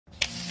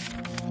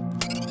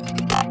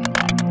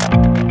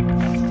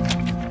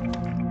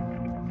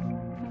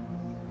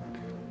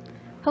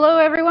Hello,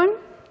 everyone.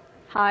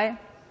 Hi.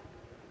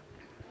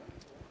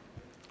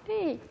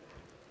 Hey.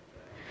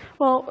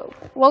 Well,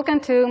 welcome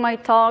to my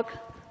talk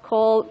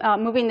called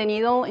Moving the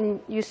Needle in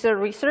User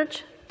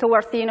Research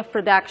Towards the End of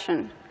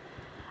Production.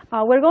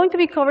 We're going to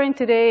be covering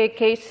today a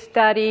case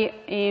study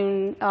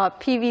in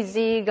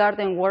PVZ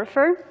garden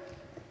warfare.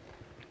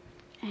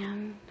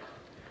 And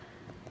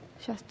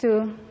just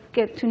to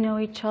get to know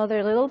each other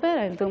a little bit,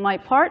 I'll do my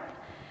part.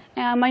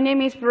 My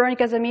name is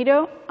Veronica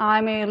Zammitto.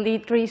 I'm a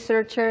lead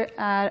researcher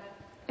at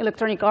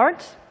Electronic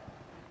Arts,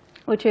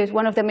 which is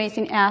one of the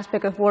amazing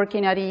aspects of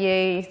working at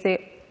EA. It's a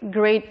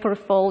great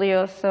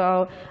portfolio.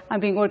 So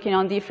I've been working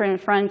on different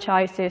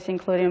franchises,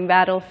 including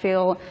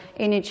Battlefield,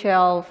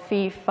 NHL,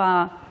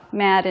 FIFA,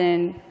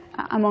 Madden,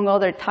 among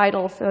other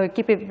titles. So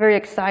keep it very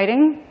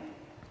exciting.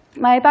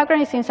 My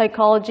background is in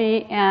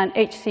psychology and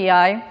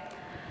HCI.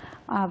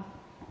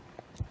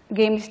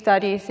 Game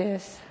studies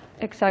is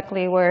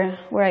exactly where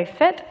I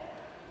fit.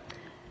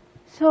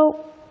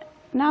 So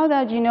now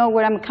that you know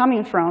where I'm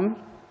coming from,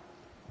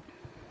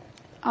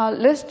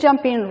 let's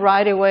jump in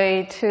right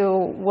away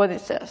to what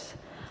this is.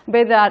 I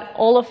bet that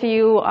all of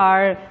you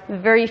are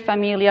very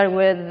familiar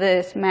with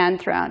this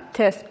mantra,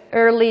 test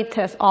early,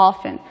 test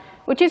often,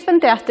 which is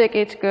fantastic.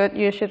 It's good.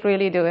 You should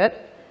really do it.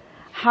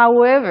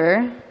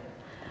 However,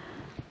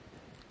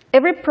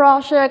 every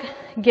project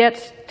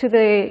gets to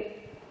the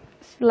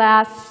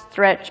last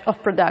stretch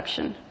of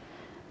production.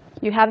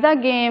 You have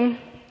that game.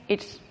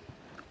 It's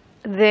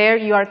there.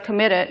 You are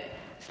committed.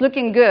 It's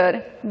looking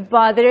good,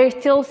 but there are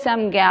still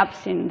some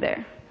gaps in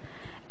there.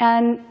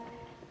 And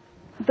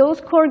those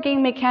core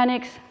game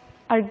mechanics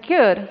are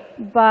good,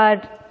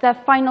 but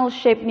that final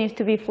shape needs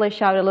to be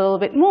fleshed out a little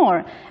bit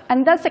more.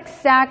 And that's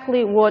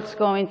exactly what's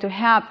going to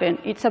happen.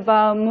 It's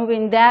about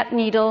moving that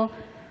needle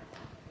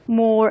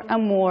more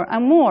and more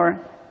and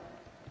more.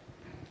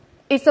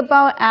 It's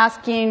about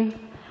asking,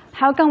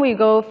 how can we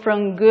go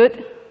from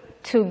good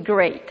to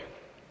great?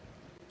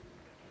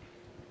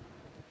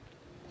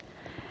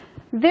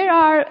 There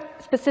are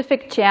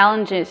specific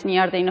challenges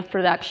near the end of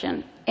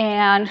production,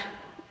 and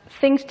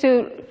things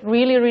to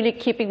really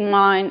keep in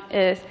mind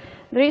is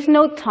there is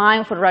no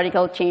time for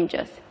radical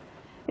changes.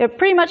 You're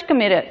pretty much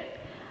committed.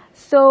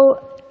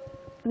 So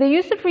the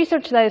user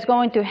research that is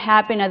going to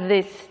happen at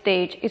this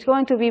stage is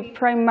going to be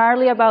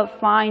primarily about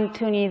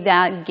fine-tuning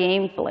that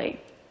gameplay.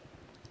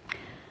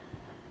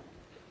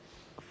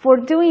 For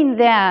doing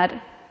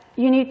that,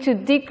 you need to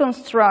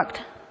deconstruct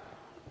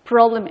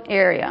problem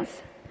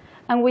areas.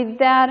 And with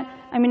that,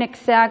 I mean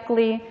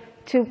exactly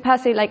to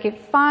pass it like a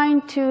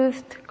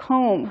fine-toothed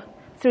comb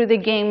through the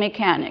game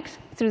mechanics,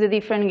 through the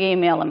different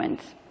game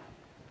elements.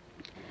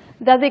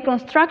 That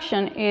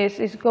deconstruction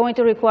is going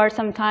to require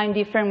some time,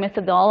 different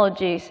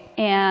methodologies,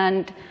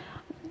 and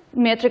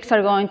metrics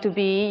are going to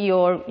be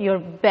your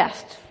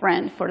best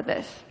friend for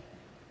this.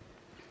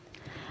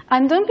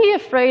 And don't be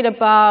afraid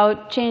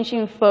about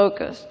changing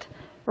focus.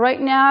 Right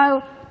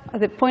now,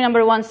 the point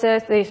number 1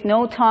 says there is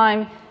no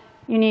time.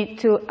 You need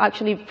to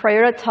actually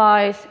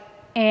prioritize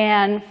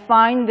and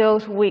find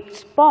those weak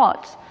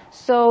spots.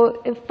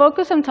 So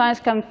focus sometimes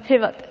can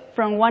pivot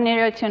from one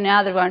area to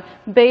another one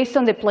based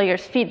on the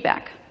player's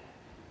feedback.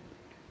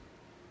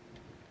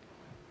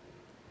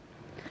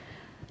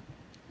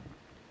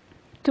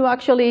 To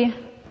actually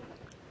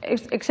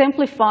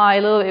exemplify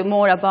a little bit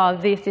more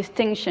about this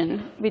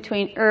distinction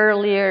between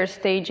earlier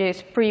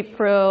stages,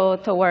 pre-pro,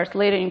 towards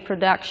later in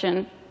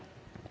production,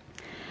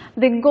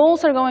 the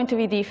goals are going to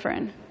be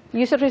different.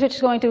 User research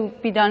is going to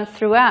be done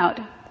throughout,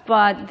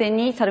 but the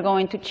needs are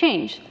going to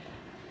change.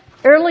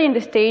 Early in the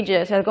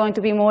stages are going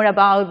to be more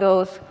about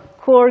those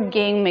core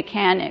game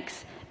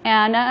mechanics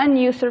and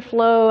user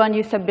flow and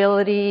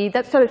usability,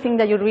 that sort of thing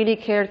that you really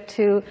care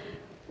to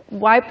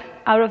wipe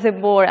out of the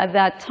board at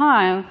that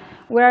time,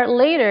 where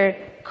later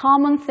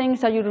common things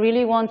that you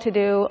really want to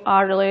do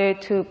are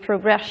related to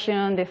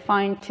progression, the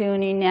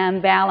fine-tuning,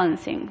 and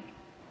balancing.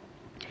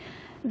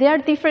 There are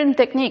different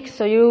techniques,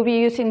 so you will be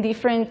using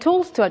different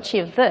tools to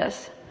achieve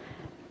this.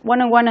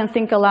 One-on-one and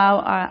think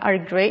aloud are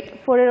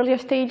great for earlier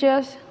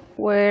stages,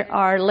 where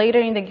later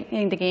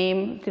in the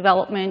game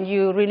development,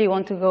 you really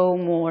want to go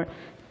more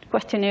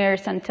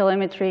questionnaires and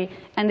telemetry,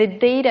 and the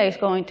data is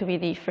going to be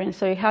different,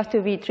 so it has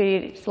to be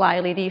treated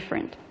slightly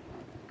different.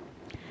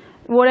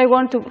 What I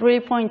want to really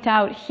point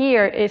out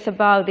here is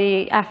about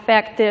the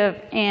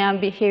affective and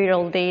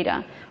behavioral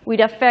data. With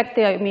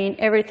affective, I mean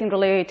everything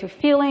related to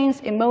feelings,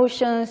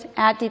 emotions,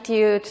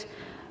 attitudes,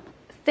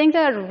 things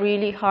that are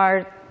really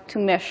hard to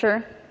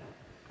measure.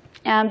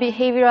 And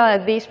behavioral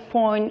at this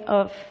point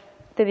of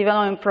the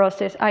development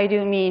process, I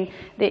do mean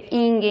the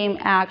in-game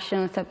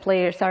actions that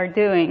players are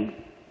doing.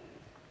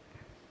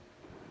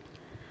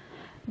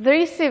 There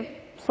is a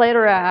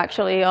plethora,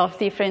 actually, of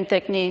different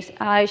techniques.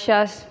 I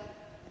just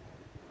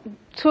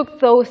took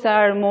those that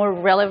are more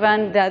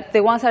relevant,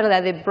 the ones that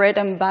are the bread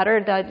and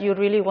butter that you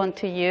really want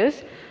to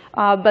use,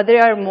 but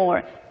there are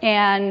more.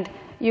 And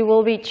you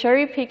will be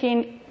cherry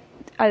picking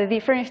at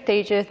different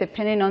stages,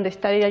 depending on the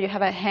study that you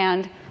have at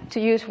hand, to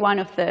use one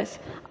of this.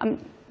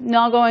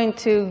 not going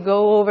to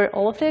go over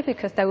all of it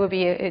because that would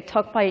be a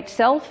talk by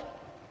itself.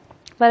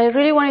 But I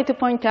really wanted to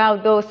point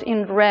out those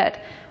in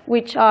red,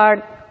 which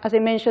are, as I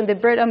mentioned, the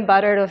bread and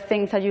butter of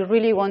things that you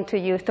really want to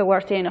use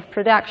towards the end of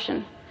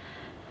production.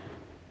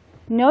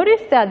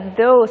 Notice that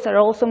those are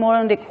also more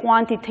on the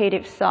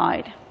quantitative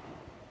side,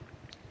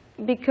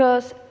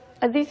 because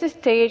at this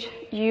stage,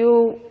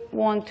 you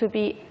want to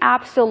be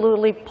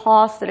absolutely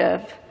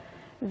positive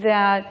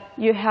that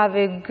you have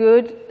a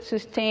good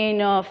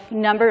sustain of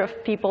number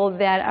of people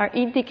that are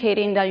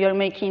indicating that you're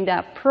making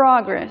that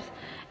progress.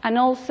 And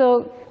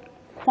also,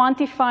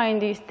 quantifying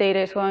these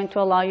data is going to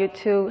allow you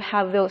to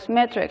have those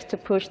metrics to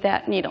push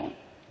that needle.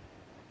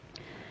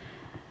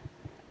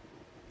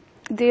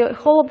 The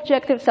whole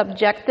objective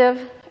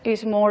subjective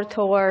is more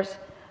towards,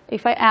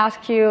 if I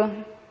ask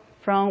you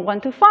from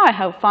 1 to 5,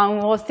 how fun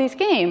was this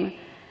game?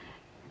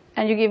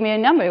 And you give me a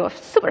number, it was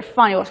super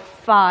fun, it was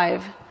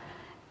 5.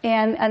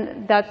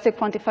 And that's the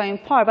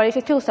quantifying part, but it's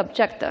still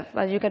subjective,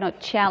 but you cannot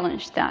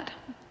challenge that.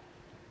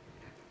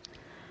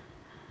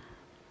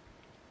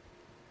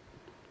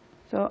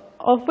 So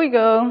off we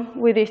go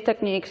with these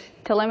techniques.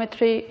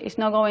 Telemetry is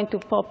not going to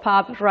pop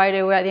up right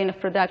away at the end of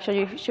production.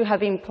 You should have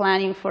been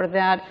planning for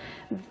that.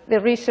 The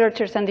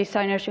researchers and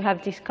designers should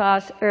have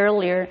discussed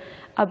earlier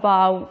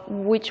about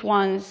which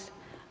ones,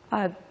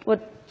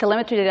 what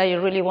telemetry data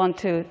you really want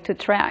to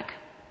track.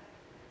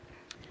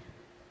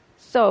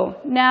 So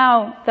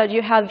now that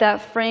you have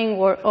that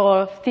framework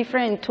of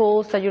different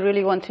tools that you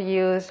really want to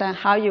use and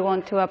how you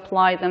want to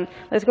apply them,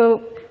 let's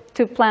go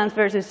to Plants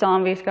vs.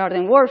 Zombies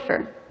Garden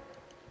Warfare.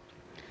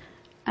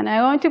 And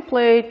I'm going to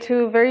play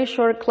 2 very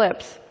short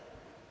clips.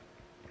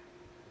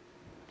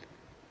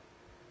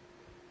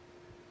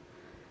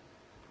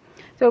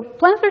 So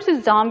Plants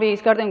vs.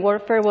 Zombies Garden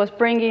Warfare was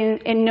bringing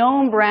a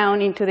known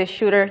brand into the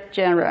shooter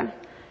genre.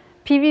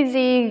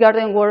 PvZ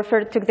Garden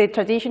Warfare took the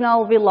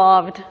traditional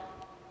beloved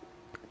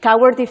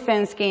tower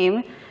defense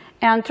game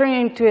and turned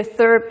it into a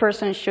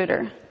third-person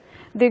shooter.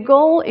 The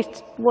goal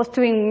was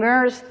to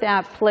immerse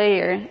that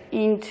player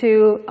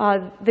into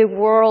the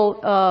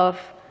world of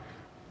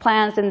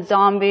plants and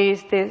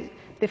zombies,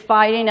 the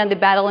fighting and the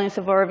battle in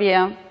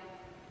suburbia.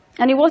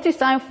 And it was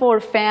designed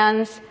for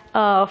fans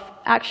of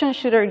action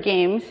shooter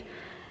games.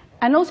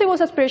 And also it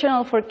was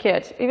aspirational for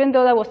kids. Even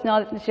though that was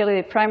not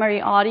necessarily the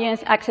primary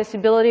audience,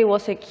 accessibility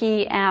was a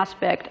key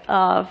aspect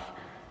of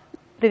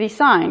the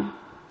design.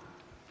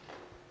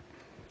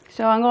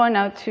 So I'm going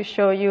now to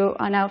show you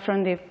now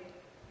from the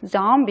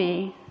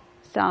zombie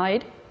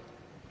side.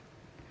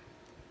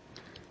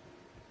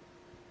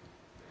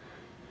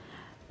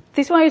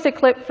 This one is a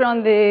clip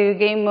from the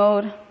game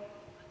mode,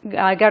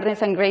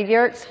 Gardens and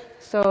Graveyards.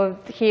 So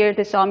here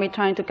the zombie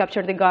trying to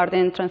capture the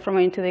garden, transform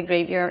it into the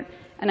graveyard.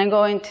 And I'm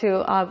going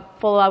to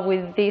follow up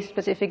with this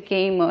specific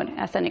game mode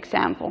as an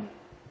example.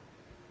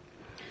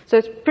 So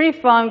it's pretty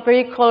fun,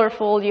 very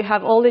colorful. You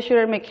have all the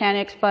shooter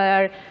mechanics, but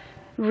are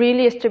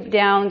really stripped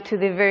down to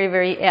the very,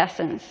 very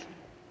essence.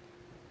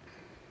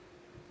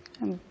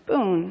 And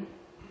boom.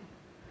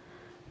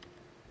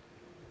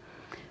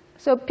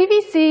 So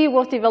PvZ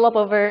was developed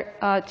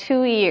over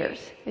 2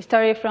 years. It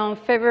started from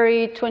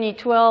February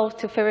 2012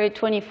 to February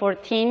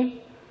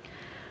 2014.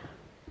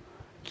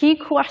 Key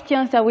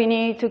questions that we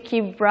need to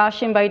keep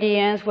brushing by the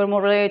ends were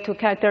more related to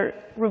character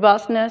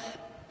robustness,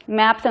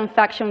 maps and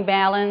faction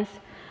balance,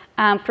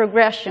 and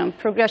progression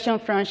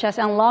from just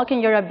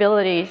unlocking your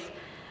abilities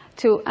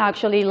to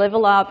actually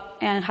level up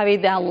and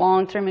having that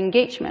long-term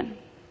engagement.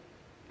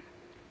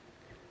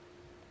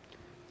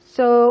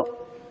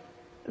 So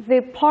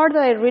the part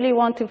that I really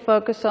want to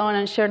focus on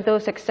and share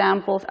those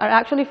examples are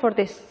actually for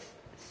the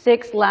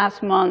 6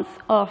 last months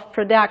of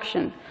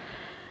production.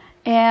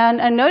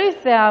 And I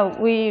noticed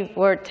that we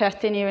were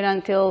testing even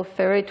until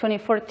February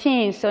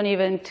 2014, so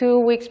even 2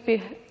 weeks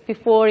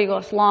before it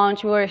was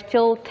launched, we were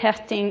still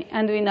testing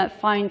and doing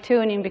that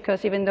fine-tuning,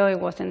 because even though it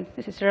wasn't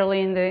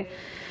necessarily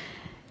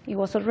it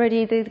was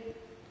already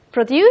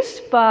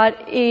produced, but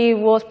it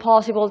was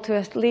possible to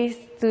at least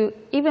do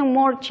even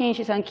more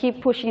changes and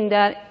keep pushing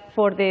that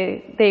for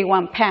the day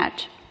 1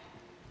 patch.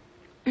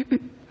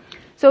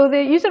 So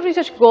the user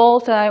research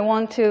goals that I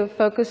want to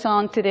focus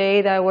on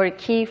today that were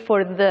key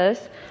for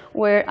this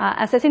were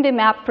assessing the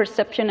map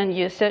perception and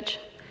usage,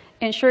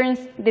 ensuring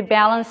the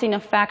balancing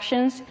of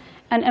factions,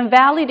 and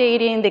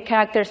invalidating the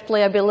character's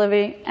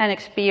playability and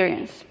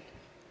experience.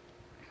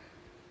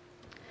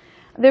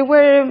 There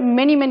were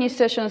many, many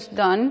sessions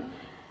done.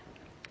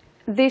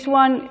 This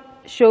one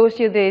shows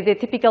you the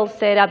typical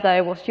setup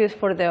that was used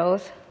for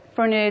those.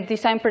 From a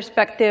design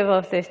perspective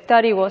of the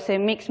study was a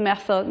mixed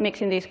method,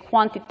 mixing these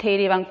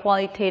quantitative and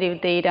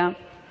qualitative data.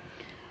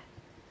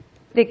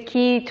 The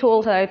key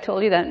tools that I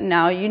told you that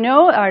now you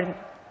know are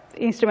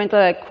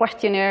instrumental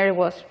questionnaire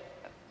was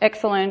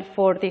excellent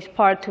for this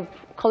part to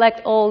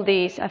collect all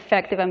these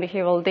affective and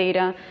behavioral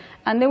data.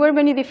 And there were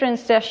many different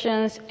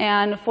sessions,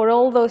 and for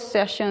all those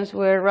sessions,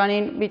 we're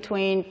running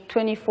between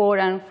 24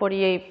 and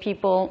 48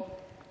 people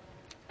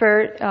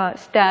per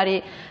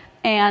study,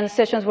 and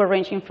sessions were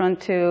ranging from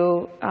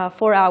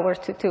 4 hours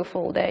to 2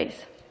 full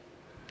days.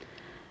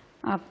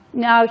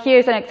 Now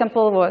here's an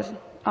example was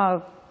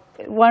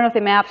one of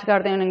the maps,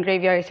 Garden and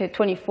Graveyard, is a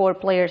 24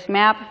 players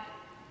map,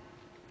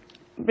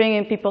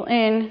 bringing people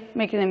in,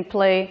 making them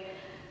play,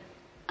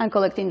 and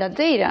collecting that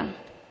data.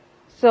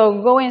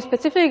 So going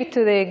specifically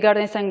to the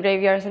Gardens and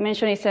Graveyards, as I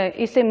mentioned,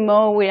 it's a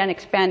mode with an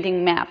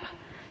expanding map.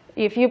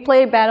 If you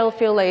play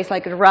Battlefield, it's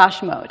like a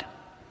rush mode,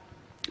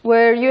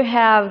 where you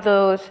have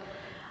those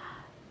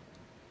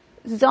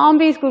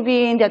zombies will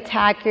be in the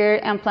attacker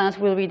and plants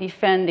will be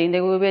defending.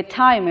 There will be a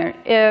timer.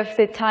 If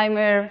the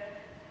timer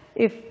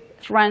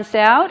runs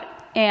out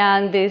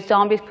and the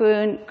zombies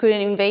couldn't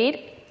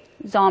invade,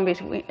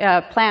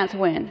 plants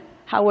win.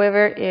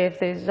 However, if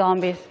the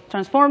zombies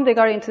transform the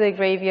guard into the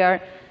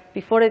graveyard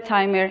before the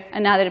timer,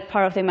 another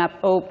part of the map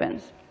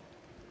opens.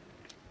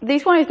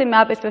 This one is the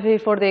map especially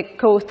for the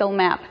coastal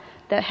map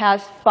that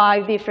has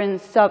 5 different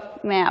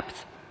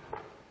sub-maps.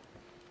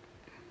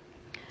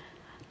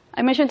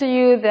 I mentioned to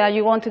you that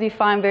you want to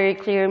define very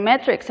clear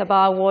metrics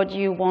about what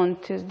you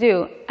want to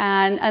do.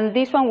 And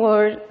these one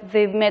were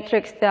the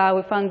metrics that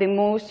we found the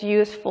most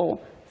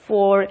useful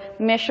for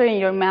measuring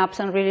your maps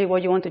and really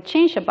what you want to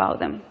change about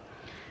them.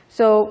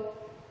 So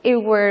it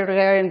were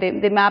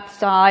the map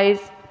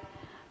size,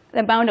 the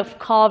amount of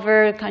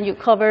cover, can you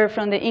cover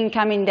from the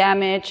incoming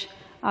damage,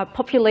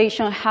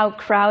 population, how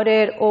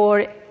crowded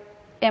or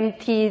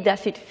empty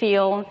does it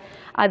feel,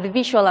 the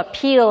visual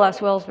appeal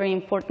as well is very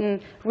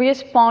important,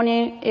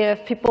 respawning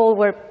if people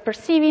were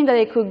perceiving that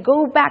they could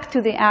go back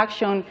to the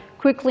action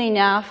quickly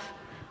enough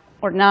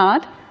or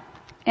not,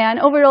 and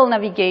overall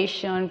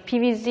navigation.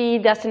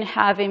 PVZ doesn't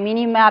have a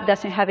mini-map,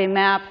 doesn't have a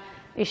map,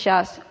 it's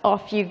just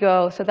off you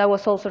go, so that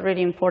was also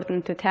really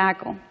important to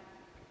tackle.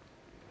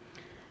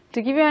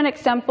 To give you an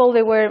example,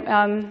 there were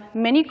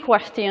many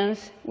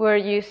questions. We're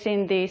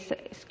using this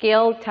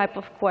scale type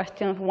of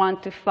questions,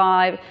 1 to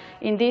 5.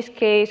 In this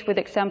case, with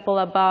example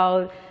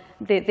about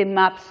the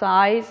map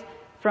size,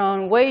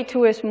 from way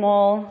too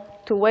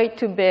small to way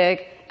too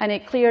big, and a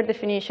clear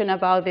definition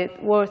about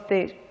what's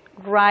the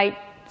right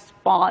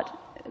spot,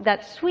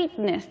 that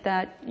sweetness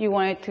that you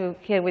wanted to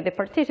get with the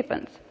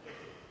participants.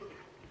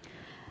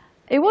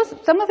 It was,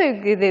 some of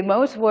the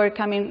modes were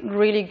coming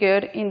really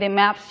good. In the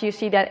maps, you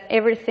see that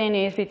everything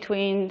is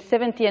between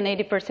 70 and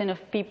 80% of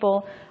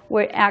people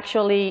were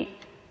actually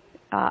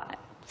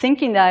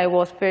thinking that it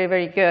was very,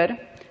 very good.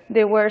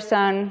 There were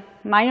some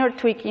minor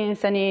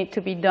tweakings that needed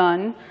to be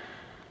done,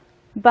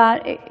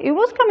 but it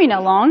was coming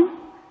along.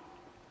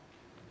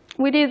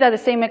 We did that the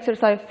same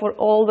exercise for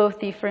all those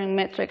different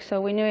metrics, so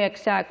we knew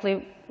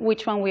exactly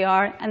which one we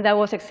are, and that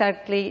was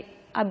exactly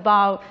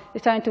about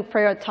starting to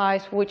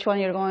prioritize which one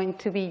you're going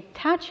to be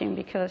touching,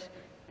 because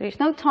there is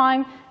no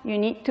time. You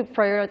need to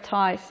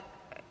prioritize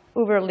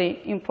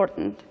overly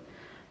important.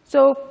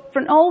 So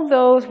from all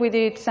those, we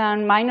did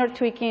some minor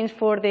tweakings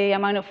for the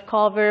amount of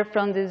cover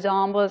from the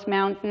Zombies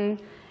mountain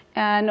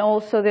and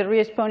also the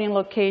respawning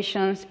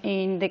locations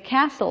in the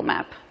castle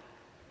map.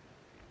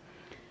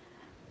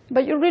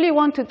 But you really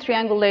want to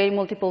triangulate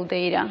multiple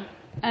data.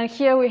 And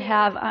here we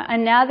have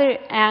another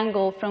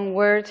angle from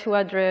where to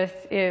address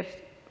if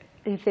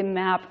the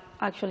map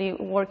actually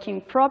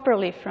working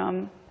properly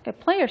from a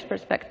player's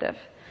perspective.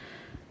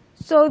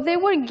 So they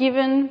were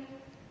given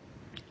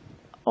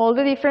all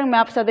the different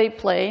maps that they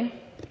play,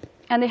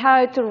 and they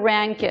had to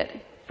rank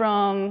it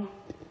from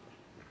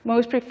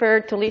most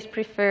preferred to least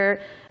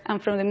preferred,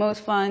 and from the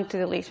most fun to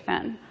the least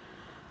fun.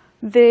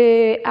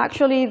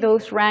 Actually,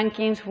 those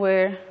rankings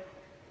were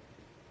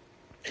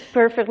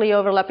perfectly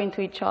overlapping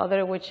to each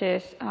other, which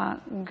is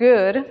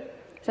good.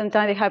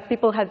 Sometimes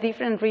people have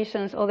different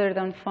reasons other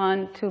than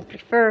fun to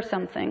prefer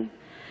something.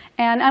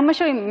 And I'm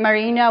actually,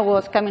 Marina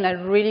was coming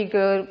out really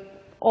good.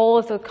 All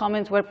of the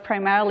comments were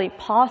primarily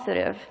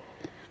positive.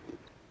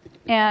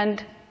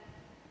 And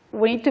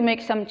we need to make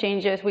some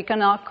changes. We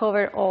cannot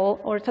cover all,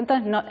 or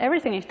sometimes not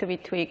everything needs to be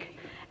tweaked.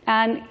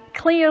 And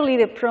clearly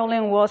the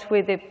problem was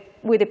with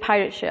the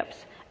pirate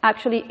ships.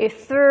 Actually, a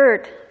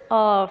third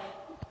of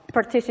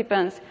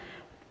participants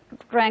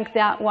ranked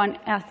that one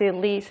as the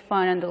least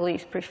fun and the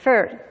least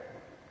preferred.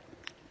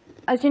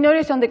 As you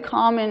notice on the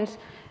comments,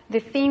 the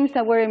themes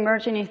that were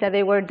emerging is that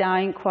they were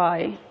dying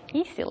quite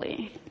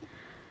easily.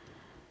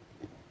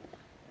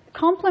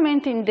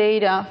 Complementing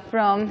data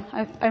from,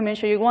 I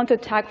mentioned you want to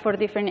attack for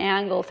different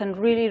angles and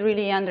really,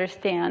 really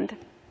understand.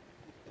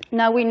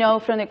 Now we know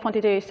from the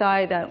quantitative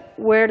side that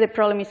where the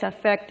problem is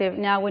effective,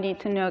 now we need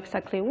to know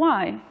exactly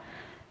why.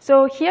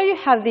 So here you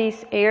have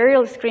this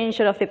aerial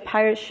screenshot of the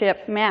pirate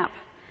ship map.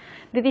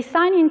 The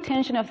design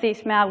intention of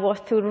this map was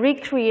to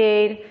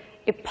recreate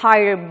a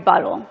pirate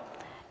battle.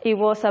 It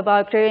was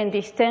about creating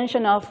this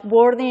tension of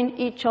boarding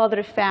each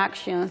other's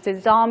factions. The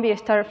zombies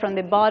start from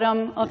the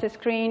bottom of the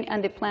screen,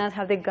 and the plants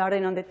have the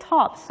garden on the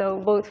top.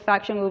 So both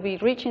factions will be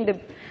reaching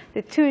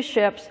the 2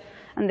 ships,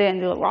 and then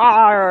they'll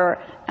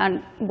roar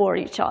and board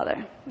each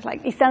other. It's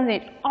like, it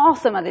sounded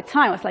awesome at the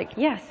time. I was like,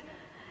 yes.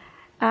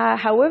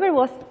 However, it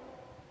was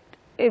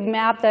a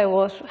map that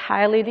was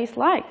highly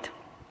disliked.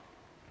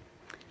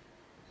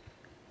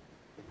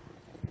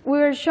 We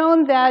were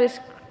shown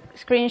that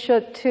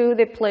screenshot to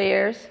the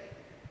players.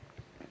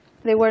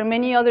 There were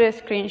many other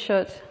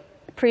screenshots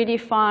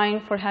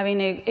predefined for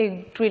having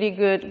a really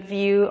good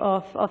view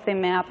of the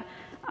map,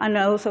 and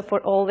also for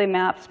all the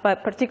maps,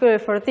 but particularly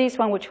for this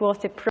one, which was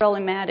the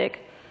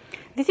problematic.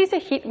 This is a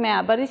heat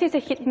map, but this is a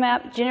heat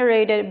map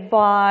generated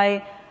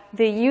by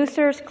the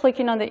users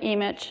clicking on the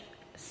image,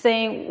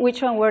 saying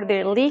which one were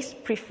their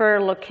least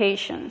preferred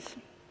locations.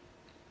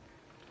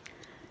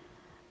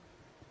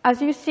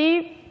 As you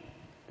see,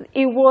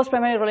 it was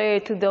primarily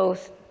related to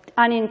those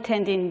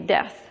unintended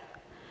deaths.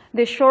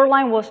 The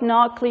shoreline was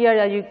not clear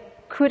that you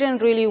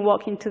couldn't really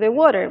walk into the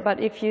water, but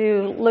if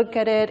you look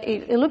at it,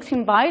 it looks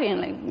inviting,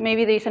 like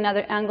maybe there's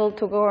another angle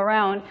to go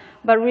around,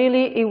 but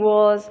really it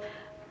was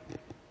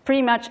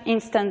pretty much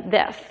instant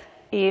death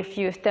if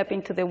you step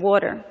into the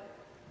water.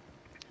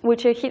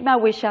 Which a heat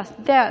map which has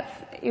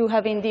death, it would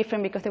have been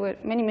different because there were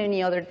many,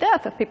 many other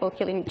deaths of people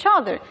killing each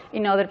other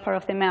in other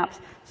parts of the maps.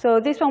 So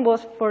this one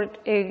was for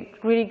a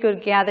really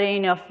good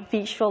gathering of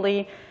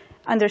visually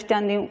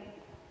understanding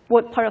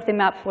what part of the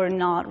maps were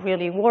not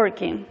really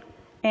working,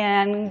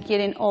 and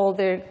getting all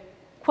the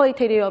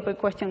qualitative open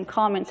question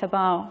comments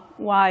about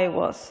why it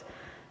was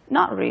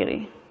not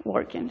really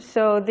working.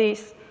 So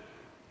this,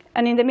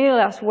 and in the middle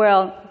as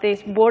well,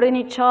 this boarding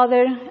each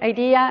other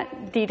idea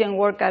didn't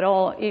work at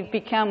all. It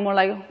became more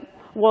like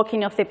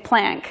walking off the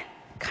plank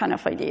kind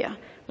of idea,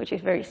 which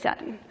is very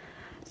sad.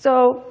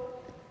 So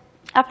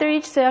after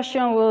each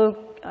session, we'll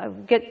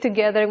get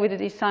together with the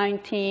design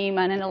team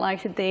and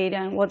analyze the data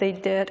and what they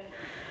did.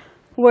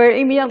 We're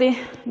immediately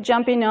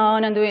jumping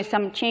on and doing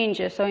some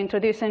changes, so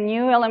introducing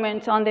new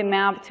elements on the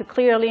map to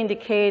clearly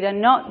indicate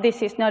that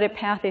this is not a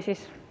path, this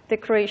is the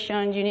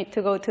creation, you need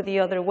to go to the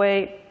other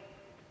way.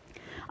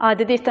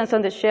 The distance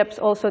on the ships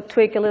also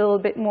tweak a little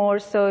bit more,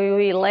 so you'll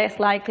be less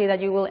likely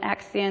that you will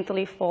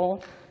accidentally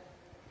fall.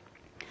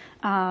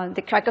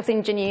 The crack of the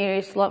engineer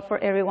is locked for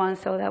everyone,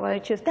 so that why I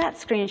choose that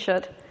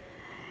screenshot.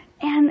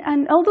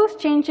 And all those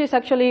changes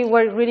actually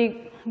were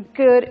really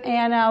good,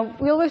 and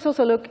we always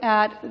also look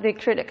at the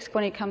critics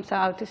when it comes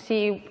out to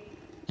see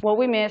what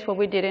we missed, what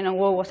we didn't, and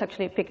what was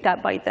actually picked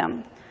up by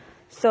them.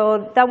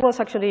 So that was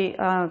actually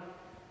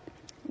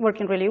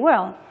working really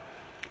well.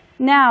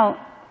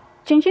 Now,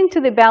 changing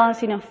to the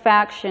balancing of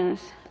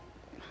factions,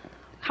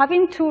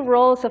 having two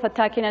roles of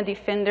attacking and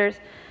defenders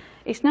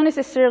is not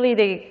necessarily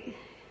the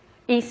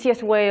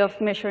easiest way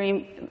of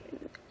measuring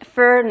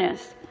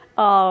fairness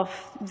of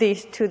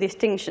these two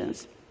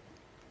distinctions.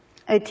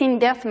 A team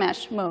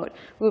deathmatch mode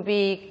would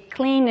be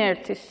cleaner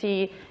to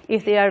see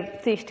if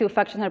these two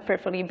factions are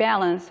perfectly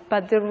balanced,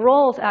 but the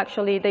roles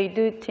actually, they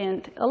do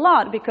tint a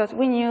lot because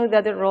we knew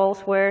that the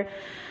roles were,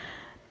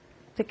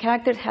 the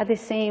characters had the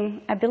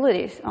same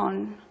abilities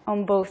on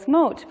both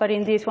modes, but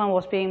in this one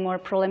was being more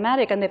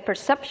problematic and the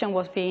perception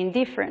was being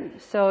different.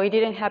 So it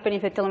didn't happen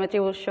if the telemetry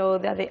will show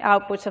that the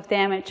outputs of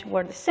damage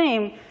were the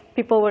same,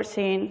 people were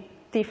seeing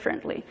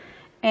differently.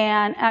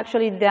 And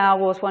actually that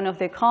was one of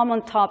the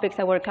common topics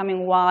that were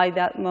coming why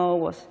that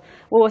mode was,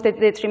 what was the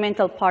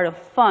detrimental part of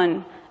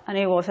fun, and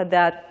it was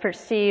that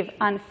perceived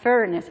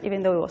unfairness,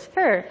 even though it was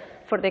fair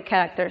for the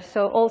characters.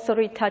 So also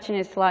retouching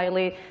it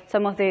slightly,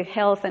 some of the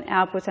health and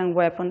outputs and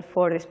weapons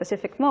for the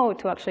specific mode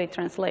to actually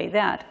translate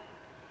that.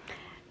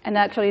 And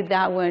actually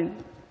that one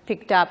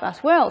picked up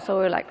as well, so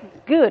we're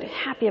like, good,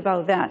 happy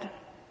about that.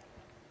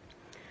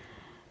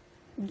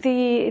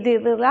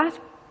 The last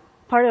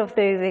part of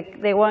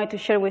they wanted to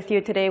share with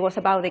you today was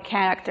about the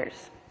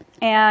characters.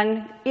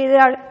 And there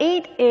are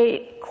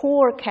 8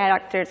 core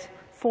characters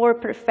for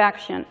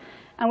perfection.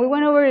 And we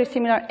went over a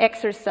similar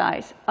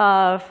exercise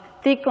of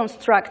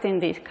deconstructing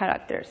these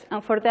characters.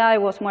 And for that,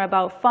 it was more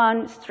about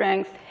fun,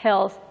 strength,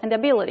 health, and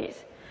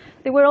abilities.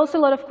 There were also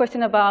a lot of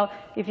questions about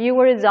if you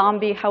were a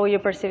zombie, how were you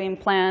perceiving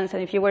plants,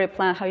 and if you were a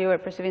plant, how you were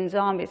perceiving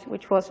zombies,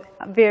 which was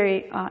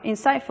very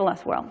insightful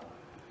as well.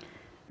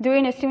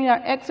 Doing a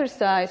similar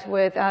exercise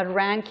with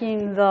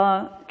ranking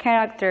the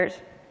characters,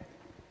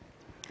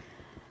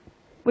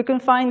 we can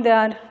find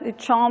that the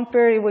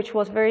Chomper, which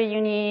was very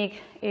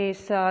unique,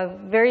 is a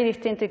very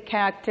distinctive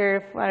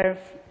character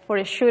for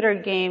a shooter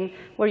game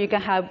where you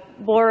can have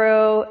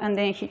Borrow, and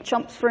then he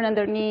jumps from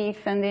underneath,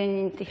 and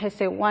then he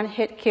has a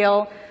one-hit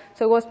kill.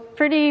 So it was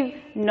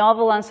pretty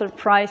novel and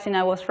surprising.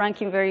 I was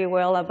ranking very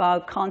well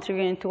about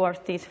contributing towards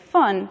this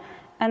fun.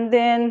 And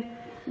then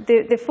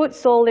the foot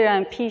soldier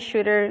and pea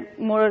shooter,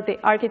 more of the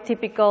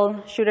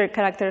archetypical shooter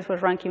characters, were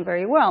ranking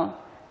very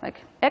well,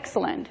 like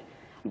excellent.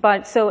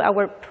 But so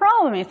our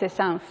problem is the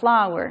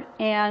sunflower.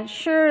 And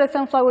sure, the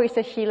sunflower is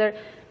a healer.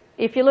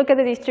 If you look at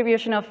the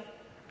distribution of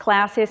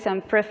classes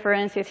and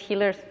preferences,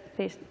 healers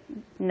is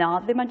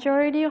not the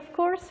majority, of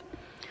course.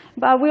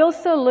 But we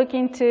also look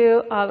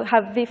into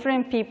have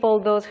different people,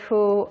 those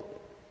who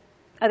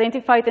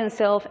identify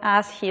themselves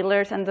as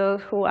healers and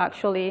those who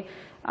actually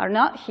are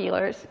not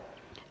healers.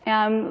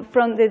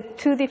 From the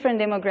 2 different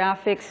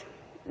demographics,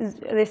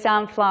 the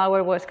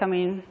sunflower was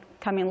coming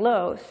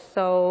low.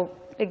 So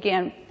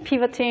again,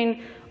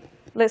 pivoting,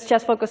 let's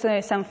just focus on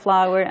the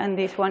sunflower, and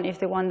this one is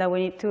the one that we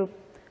need to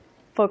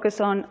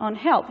focus on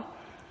help.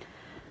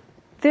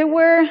 There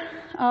were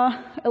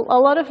a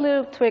lot of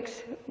little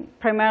tweaks,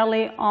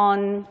 primarily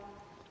on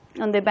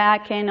the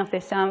back end of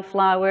the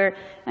Sunflower.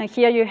 And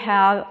here you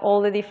have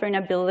all the different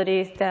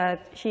abilities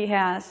that she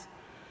has.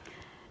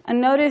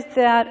 And notice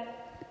that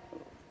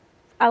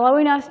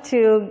allowing us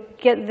to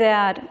get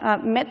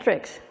that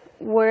metrics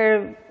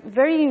were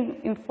very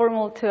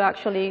informal to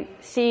actually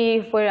see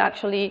if we're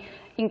actually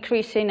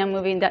increasing and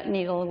moving that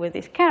needle with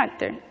this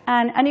character.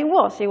 And it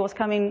was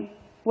coming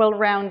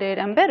well-rounded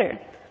and better.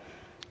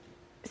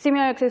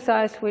 Similar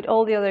exercise with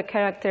all the other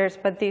characters,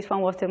 but this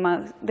one was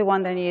the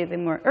one that needed the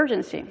more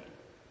urgency.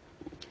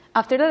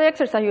 After that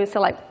exercise, you would say,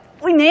 like,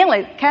 we nailed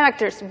it,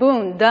 characters,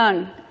 boom,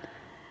 done.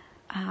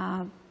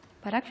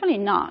 But actually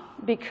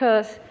not,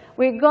 because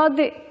we got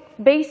the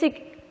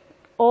basic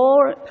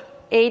all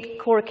 8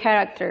 core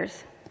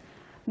characters,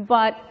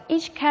 but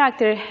each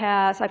character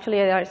has, actually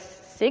there are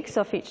 6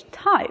 of each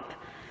type.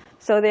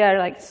 So they are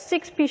like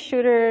 6 pea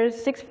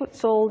shooters, 6 foot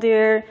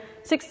soldier,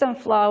 6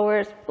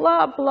 sunflowers,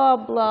 blah, blah,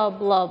 blah,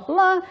 blah,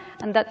 blah,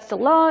 and that's a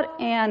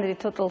lot, and the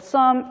total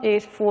sum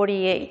is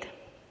 48.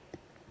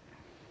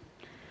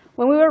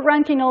 When we were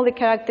ranking all the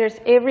characters,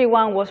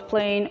 everyone was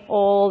playing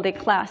all the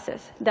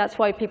classes. That's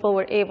why people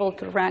were able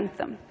to rank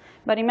them.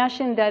 But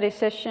imagine that a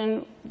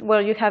session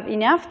where you have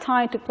enough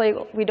time to play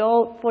with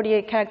all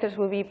 48 characters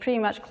would be pretty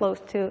much close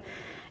to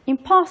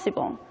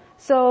impossible.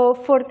 So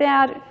for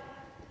that,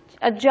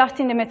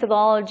 adjusting the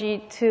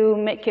methodology to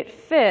make it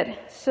fit.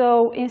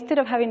 So instead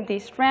of having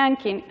this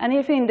ranking, and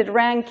even in the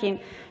ranking,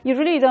 you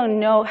really don't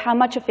know how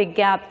much of a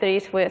gap there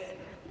is with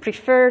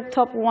preferred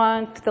top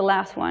one to the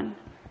last one.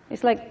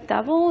 It's like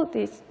double,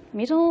 this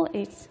middle,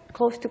 it's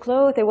close to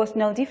close. There was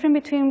no difference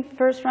between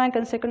first rank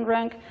and second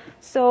rank.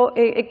 So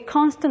a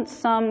constant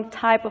sum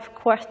type of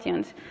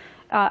questions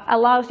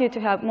allows you to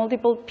have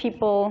multiple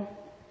people,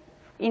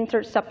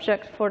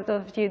 inter-subjects for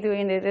those of you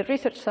doing the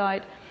research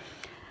side,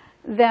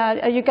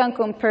 that you can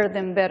compare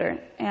them better.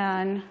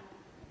 And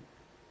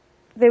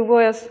there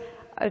was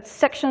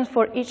sections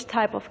for each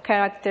type of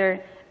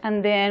character,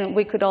 and then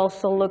we could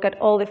also look at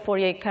all the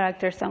 48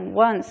 characters at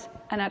once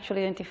and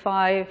actually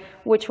identify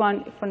which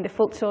one from the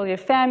foot soldier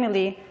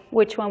family,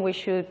 which one we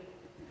should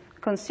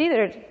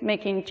consider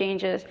making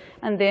changes,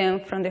 and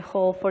then from the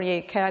whole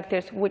 48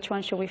 characters, which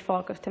one should we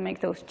focus to make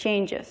those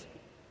changes.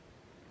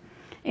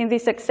 In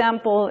this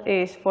example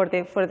is for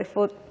the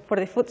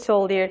foot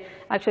soldier,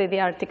 actually the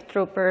Arctic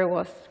Trooper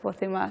was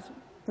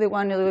the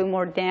one a little bit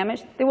more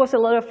damaged. There was a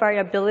lot of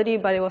variability,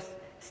 but it was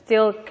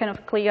still kind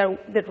of clear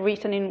the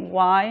reasoning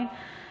why.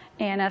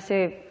 And as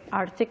an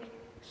Arctic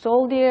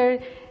soldier,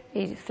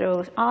 it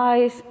throws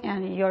ice,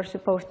 and you're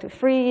supposed to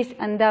freeze,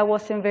 and that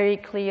wasn't very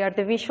clear.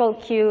 The visual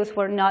cues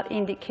were not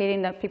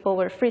indicating that people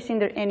were freezing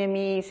their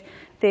enemies.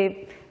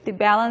 The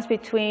balance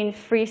between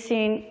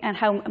freezing and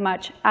how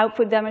much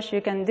output damage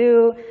you can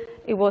do,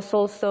 it was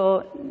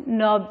also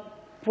not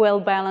well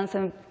balanced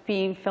and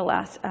being felt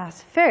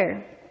as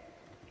fair.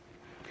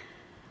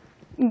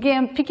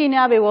 Again, picking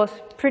up, it was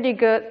pretty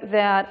good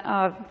that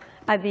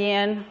at the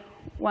end,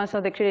 once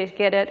all the critics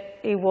get it,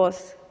 it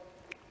was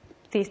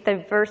this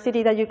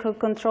diversity that you could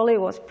control. It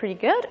was pretty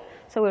good,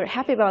 so we were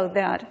happy about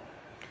that.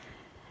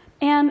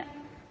 And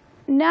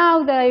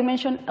now that I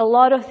mentioned a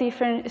lot of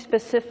different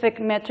specific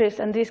metrics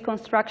and this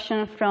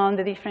construction from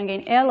the different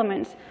game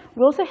elements,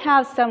 we also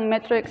have some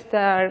metrics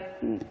that are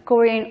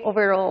covering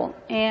overall.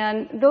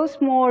 And those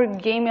more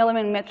game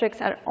element metrics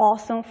are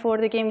awesome for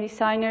the game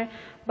designer,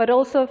 but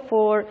also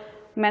for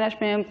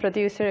management,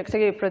 producer,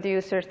 executive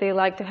producers, they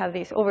like to have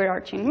these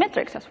overarching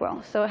metrics as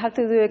well. So I have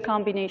to do a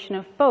combination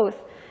of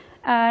both.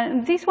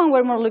 This one,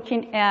 we're more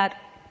looking at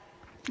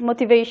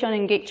motivation,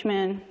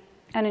 engagement,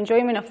 and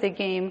enjoyment of the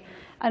game.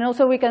 And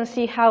also we can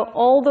see how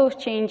all those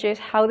changes,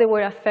 how they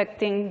were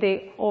affecting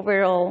the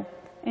overall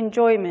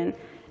enjoyment,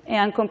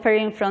 and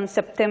comparing from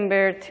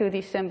September to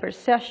December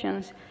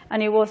sessions.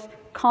 And it was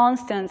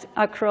constant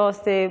across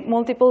the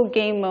multiple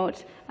game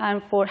modes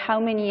and for how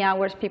many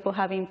hours people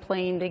have been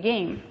playing the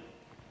game.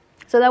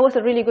 So that was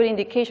a really good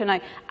indication.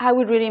 I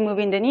would really move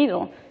in the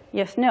needle.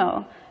 Yes,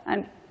 no.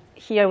 And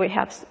here we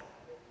have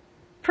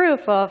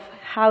proof of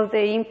how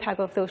the impact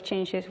of those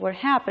changes were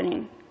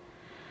happening.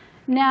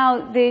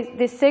 Now,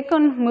 the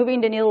second moving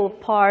the needle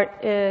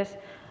part is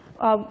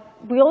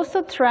we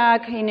also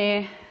track in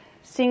a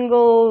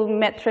single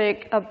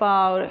metric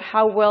about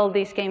how well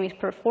this game is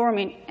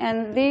performing.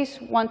 And this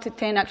 1 to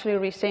 10 actually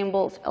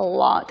resembles a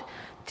lot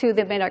to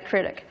the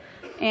Metacritic.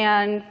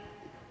 And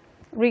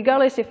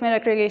regardless if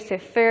Metacritic is a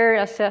fair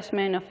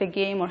assessment of a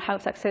game or how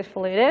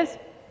successful it is,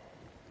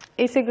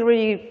 it's a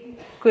really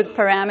good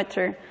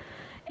parameter.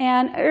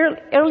 And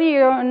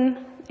earlier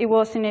on, it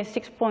was in a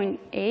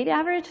 6.8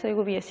 average, so it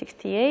would be a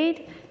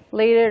 68.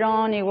 Later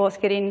on, it was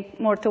getting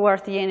more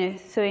towards the end, a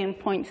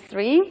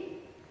 7.3.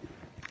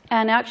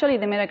 And actually,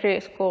 the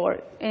Metacritic score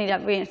ended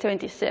up being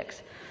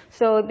 76.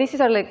 So these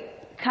are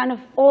like kind of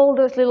all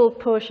those little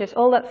pushes,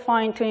 all that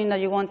fine-tuning that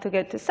you want to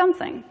get to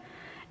something.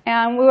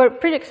 And we were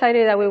pretty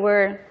excited that we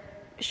were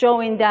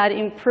showing that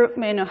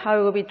improvement of how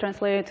it will be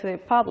translated to the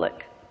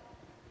public.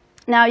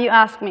 Now you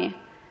ask me,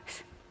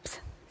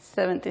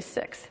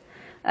 76.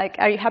 Like,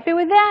 are you happy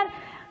with that?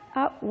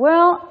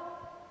 Well,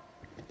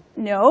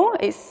 no,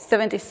 it's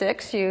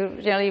 76. You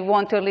really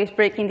want to at least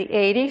break in the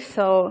 80s.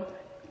 So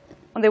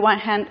on the one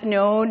hand,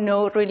 no,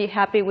 not really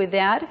happy with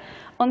that.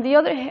 On the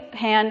other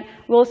hand,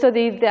 we also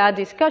did that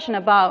discussion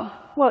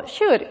about, well,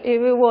 shoot, if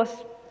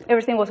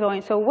everything was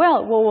going so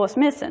well, what was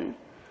missing?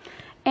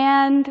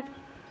 And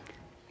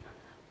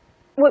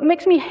what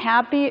makes me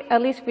happy,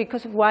 at least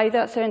because of why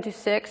that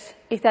 76,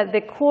 is that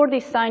the core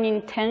design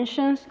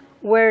intentions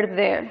were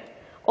there.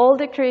 All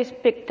the creators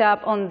picked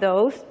up on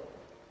those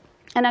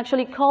and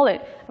actually call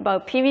it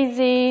about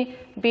PvZ,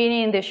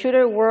 being in the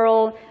shooter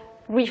world,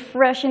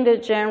 refreshing the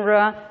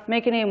genre,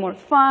 making it more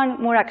fun,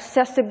 more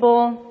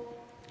accessible,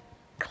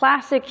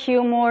 classic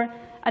humor,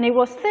 and it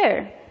was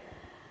there.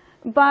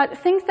 But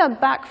things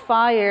that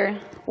backfire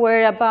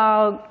were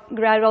about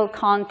gradual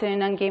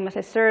content and game as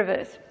a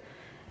service.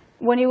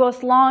 When it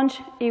was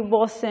launched, it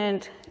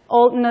wasn't,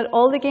 not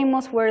all the game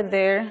modes were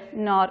there,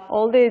 not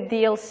all the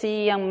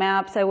DLC and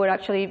maps that were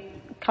actually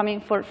coming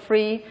for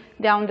free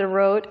down the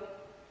road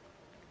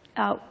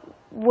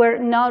were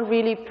not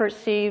really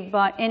perceived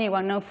by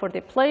anyone, not for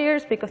the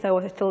players, because that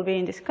was still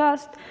being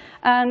discussed,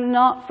 and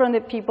not from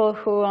the people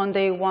who on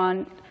day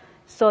one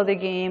saw the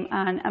game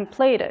and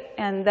played it.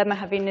 And that might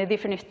have been a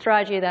different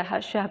strategy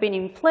that should have been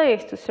in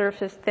place to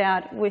surface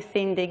that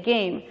within the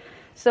game.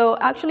 So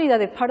actually, that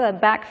the part of the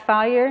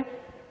backfire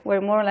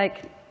were more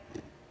like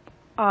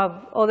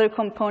other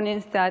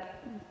components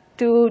that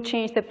do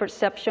change the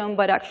perception,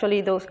 but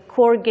actually those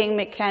core game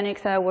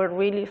mechanics that were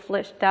really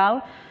fleshed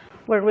out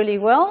were really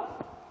well.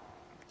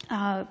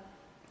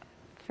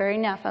 Fair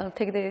enough, I'll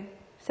take the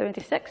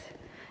 76.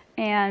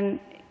 And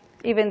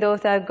even though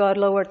that got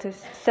lower to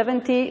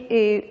 70,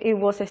 it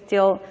was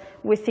still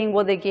within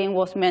what the game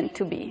was meant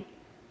to be.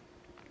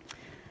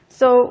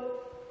 So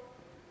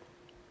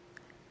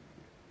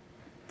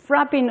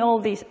wrapping all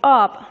this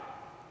up,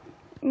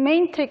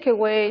 main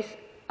takeaways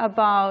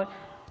about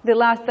the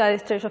last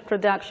stage of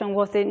production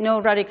was the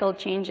no radical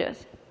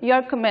changes. You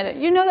are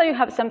committed. You know that you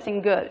have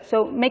something good,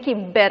 so make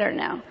it better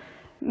now.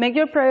 Make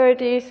your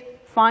priorities,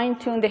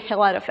 fine-tune the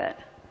hell out of it.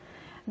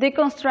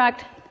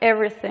 Deconstruct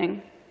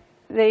everything.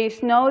 There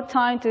is no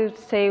time to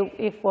say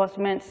if it was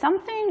meant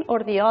something or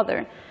the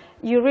other.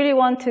 You really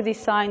want to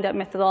design that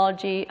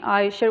methodology.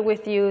 I shared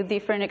with you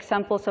different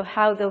examples of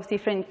how those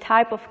different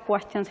type of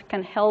questions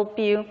can help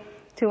you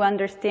to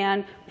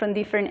understand from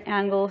different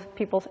angles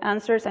people's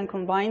answers and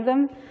combine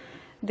them.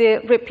 The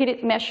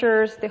repeated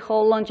measures, the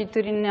whole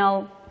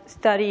longitudinal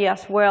study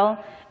as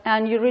well.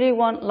 And you really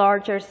want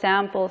larger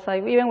samples,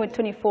 like even with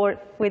 24,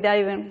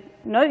 without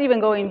not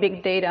even going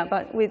big data,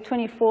 but with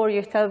 24,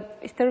 you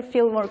start to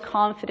feel more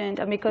confident,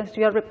 and because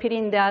you are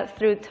repeating that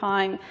through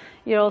time,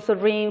 you're also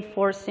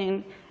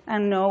reinforcing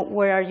and know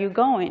where are you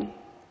going.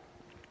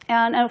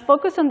 And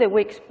focus on the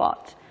weak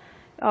spots.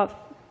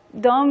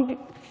 Don't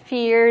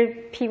fear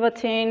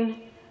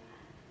pivoting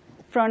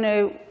from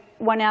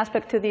one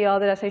aspect to the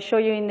other. As I show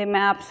you in the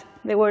maps,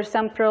 there were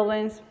some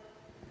problems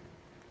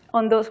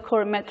on those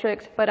core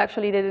metrics, but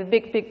actually the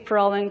big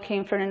problem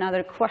came from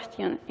another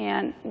question,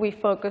 and we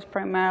focused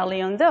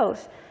primarily on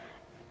those,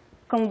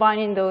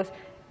 combining those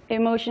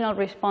emotional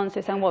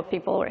responses and what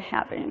people were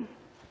having.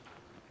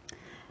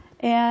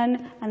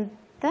 And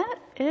that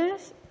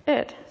is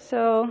it.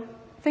 So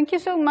thank you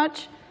so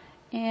much.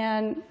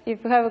 And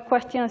if you have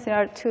questions, there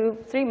are 2,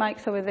 3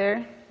 mics over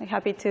there. I'm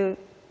happy to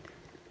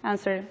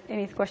answer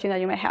any question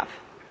that you may have.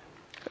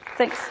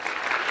 Thanks.